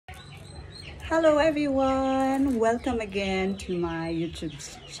Hello everyone! Welcome again to my YouTube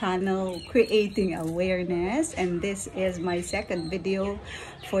channel, Creating Awareness, and this is my second video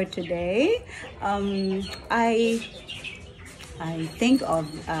for today. I think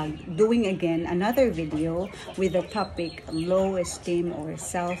of doing again another video with the topic low esteem or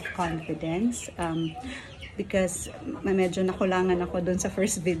self-confidence. Because medyo nakulangan ako dun sa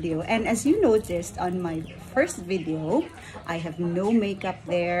first video. And as you noticed on my first video, I have no makeup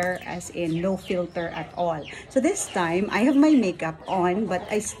there, as in no filter at all. So this time, I have my makeup on, but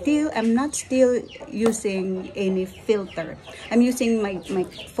I'm not still using any filter. I'm using my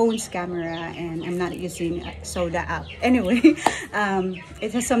phone's camera, and I'm not using Soda app. Anyway,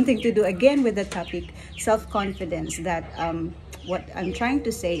 it has something to do again with the topic self-confidence, that what I'm trying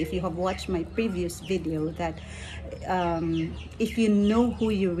to say, if you have watched my previous video, that if you know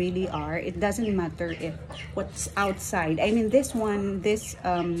who you really are, it doesn't matter if what's outside. I mean, this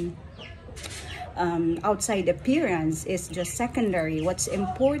outside appearance is just secondary. What's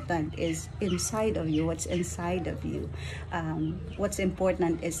important is inside of you, what's inside of you. What's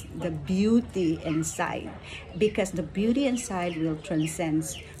important is the beauty inside, because the beauty inside will transcend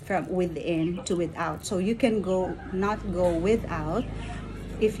from within to without. So you can not go without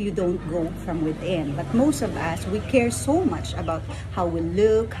if you don't go from within. But most of us, we care so much about how we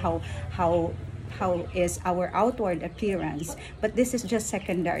look, how is our outward appearance, but this is just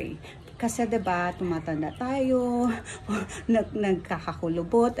secondary. Kasi diba, tumatanda tayo,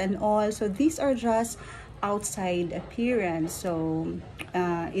 nagkakakulubot and all. So these are just outside appearance. So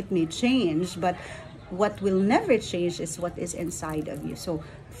it may change, but what will never change is what is inside of you. So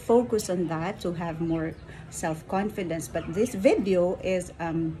focus on that to have more self-confidence. But this video is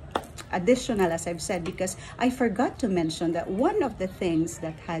additional, as I've said, because I forgot to mention that one of the things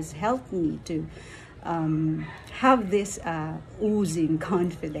that has helped me to have this oozing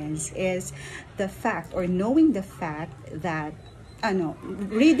confidence is the fact, or knowing the fact, that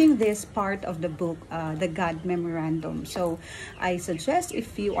reading this part of the book, the God Memorandum. So I suggest,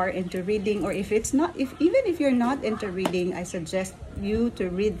 if you are into reading, or even if you're not into reading, I suggest you to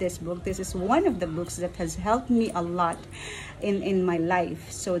read this book. This is one of the books that has helped me a lot in my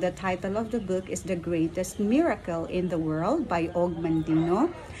life. So the title of the book is The Greatest Miracle in the World by Og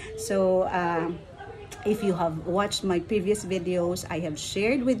Mandino. So if you have watched my previous videos, I have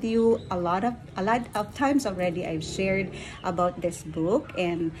shared with you a lot of times already. I've shared about this book,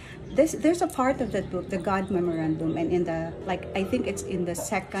 and there's a part of that book, the God Memorandum, and I think it's in the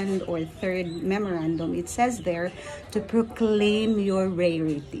second or third memorandum, it says there to proclaim your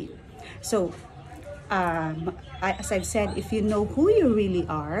rarity. So as I've said, if you know who you really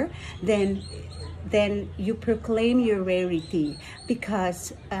are, then you proclaim your rarity,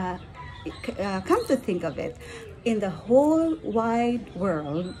 because come to think of it, in the whole wide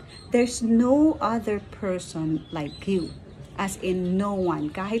world, there's no other person like you. As in, no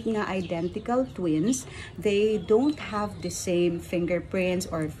one. Kahit nga identical twins, they don't have the same fingerprints,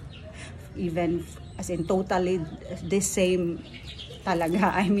 or even as in totally the same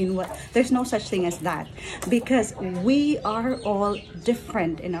talaga. I mean, there's no such thing as that, because we are all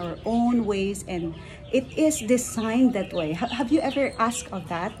different in our own ways, and it is designed that way. Have you ever asked of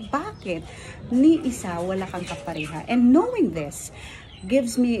that? Bakit ni isa wala kang kapareha? And knowing this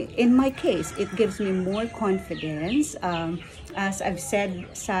gives me, in my case, it gives me more confidence. As I've said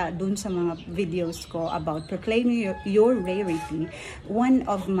dun sa mga videos ko about proclaiming your rarity, one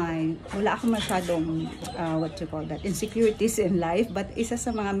of my, wala akong masyadong, insecurities in life, but isa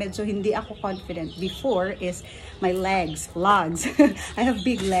sa mga medyo hindi ako confident before is my legs. I have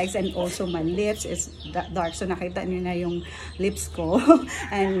big legs, and also my lips is dark. So nakita niyo na yung lips ko.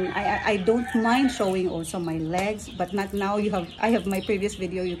 And I don't mind showing also my legs, but not now. I have my previous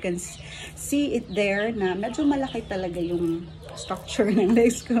video, you can see it there na medyo malaki talaga yung structure ng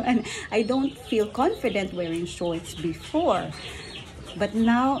legs ko, and I don't feel confident wearing shorts before. But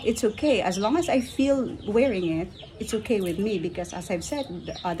now it's okay. As long as I feel wearing it, it's okay with me, because as I've said,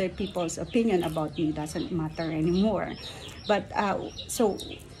 the other people's opinion about me doesn't matter anymore. But so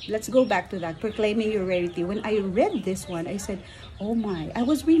let's go back to that, proclaiming your rarity. When I read this one, I said, oh my, I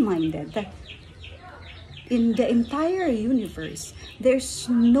was reminded that in the entire universe, there's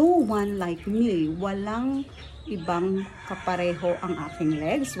no one like me. Walang ibang kapareho ang aking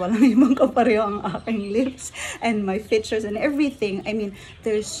legs, walang ibang kapareho ang aking lips, and my features and everything. I mean,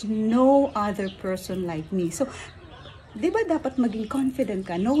 there's no other person like me. So, di ba dapat maging confident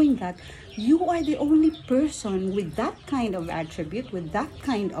ka, knowing that you are the only person with that kind of attribute, with that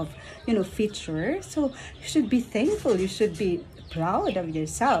kind of, feature. So, you should be thankful. You should be proud of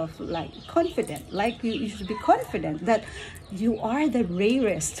yourself, like confident, like you should be confident that you are the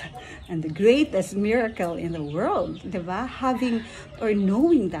rarest and the greatest miracle in the world, diba? Having or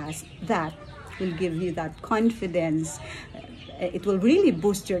knowing that will give you that confidence. It will really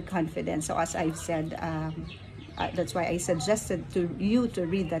boost your confidence. So as I've said, that's why I suggested to you to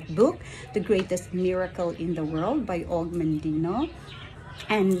read that book, The Greatest Miracle in the World by Og Mandino.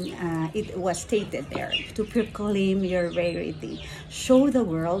 And it was stated there to proclaim your rarity, show the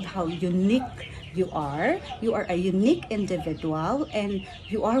world how unique you are. You are a unique individual and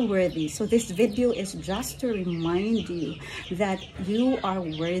you are worthy. So this video is just to remind you that you are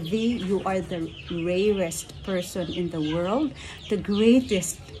worthy. You are the rarest person in the world, the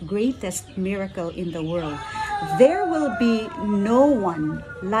greatest miracle in the world. There will be no one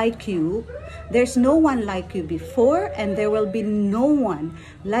like you. There's no one like you before, and there will be no one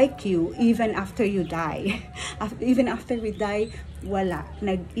like you even after you die. Even after we die, wala.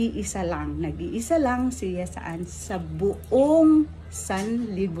 Nag-iisa lang. Nag-iisa lang siya saan? Sa buong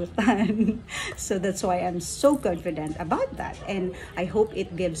sanlibutan. So that's why I'm so confident about that. And I hope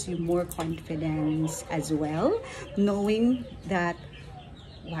it gives you more confidence as well, knowing that,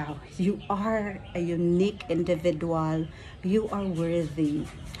 wow, you are a unique individual. You are worthy.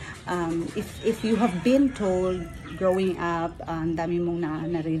 If you have been told growing up, ang dami mong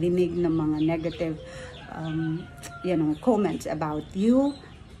naririnig ng mga negative comments about you,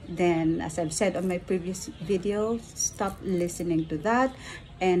 then as I've said on my previous video, stop listening to that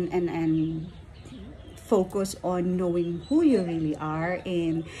and focus on knowing who you really are,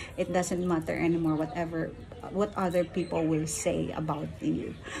 and it doesn't matter anymore what other people will say about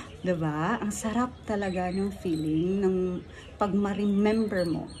you. Diba? Ang sarap talaga ng feeling ng pag ma-remember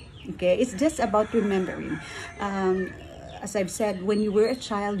mo. Okay? It's just about remembering. As I've said, when you were a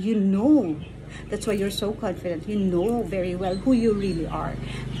child, you know. That's why you're so confident. You know very well who you really are.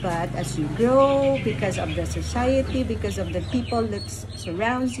 But as you grow, because of the society, because of the people that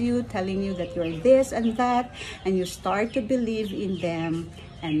surrounds you, telling you that you're this and that, and you start to believe in them,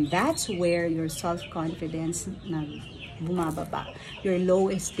 and that's where your self-confidence na bumababa. Your low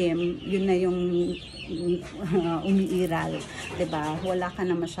esteem, yun na yung umiiral. Diba? Wala ka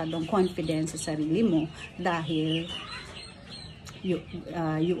na masyadong confidence sa sarili mo dahil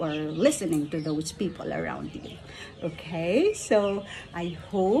you are listening to those people around you. Okay? So, I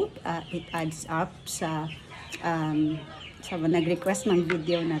hope it adds up sa nag-request ng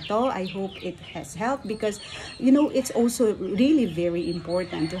video na to. I hope it has helped because, it's also really very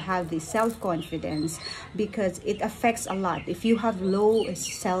important to have this self-confidence because it affects a lot. If you have low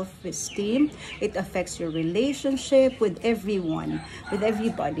self-esteem, it affects your relationship with everyone, with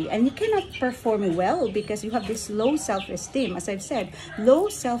everybody. And you cannot perform well because you have this low self-esteem. As I've said, low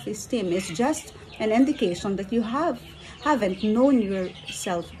self-esteem is just an indication that you haven't known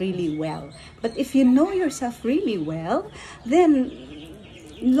yourself really well. But if you know yourself really well, then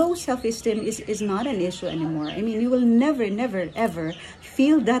low self-esteem is not an issue anymore. I mean, you will never ever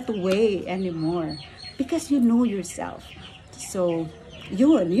feel that way anymore because you know yourself. So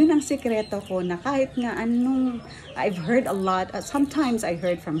yun ang sekreto ko na kahit nga anong I've heard a lot. Sometimes I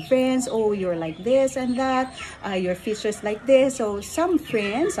heard from friends, oh, you're like this and that, your features like this. So some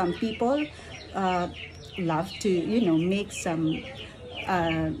friends, some people love to make some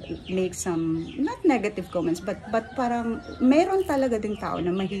not negative comments but parang meron talaga ding tao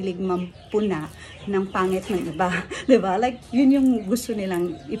na mahilig mampuna ng pangit ng iba, 'di ba? Like yun yung gusto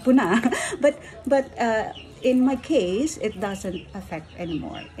nilang ipuna. but in my case it doesn't affect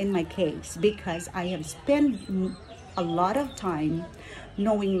anymore in my case because I have spent a lot of time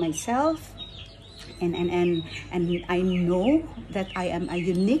knowing myself. And I know that I am a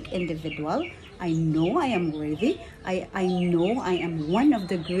unique individual. I know I am worthy. I know I am one of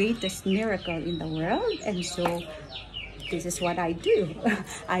the greatest miracle in the world. And so this is what I do.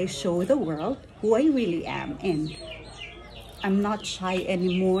 I show the world who I really am. And I'm not shy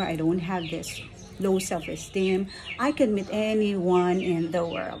anymore. I don't have this low self-esteem. I can meet anyone in the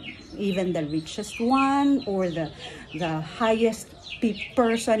world, even the richest one or the highest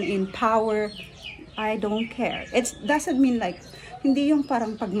person in power. I don't care. It doesn't mean like hindi yung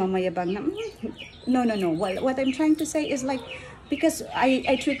parang pagmamayabang na no. What I'm trying to say is like because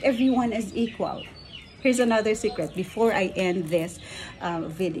I treat everyone as equal. Here's another secret before I end this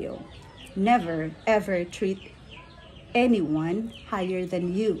video. Never ever treat anyone higher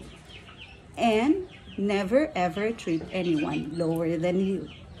than you, and never ever treat anyone lower than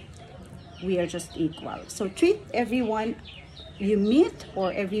you. We are just equal. So treat everyone you meet or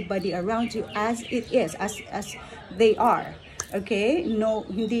everybody around you as it is, as they are. Okay? No,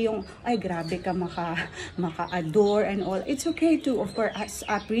 hindi yung, ay, grabe ka maka-adore and all. It's okay to, of course,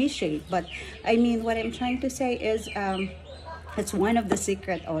 appreciate. But, I mean, what I'm trying to say is, it's one of the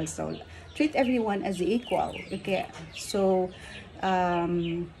secret also. Treat everyone as equal. Okay? So,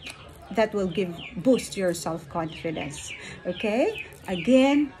 that will boost your self-confidence. Okay?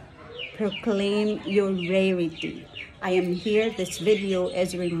 Again, proclaim your rarity. I am here, this video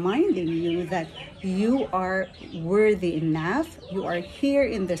is reminding you that you are worthy enough. You are here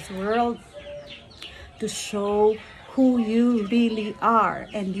in this world to show who you really are,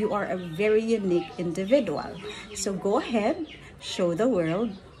 and you are a very unique individual. So go ahead, show the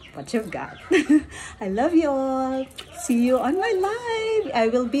world what you've got. I love you all. See you on my live. I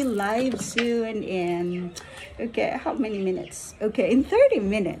will be live soon in, okay, how many minutes? Okay, in 30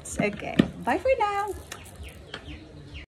 minutes. Okay, bye for now.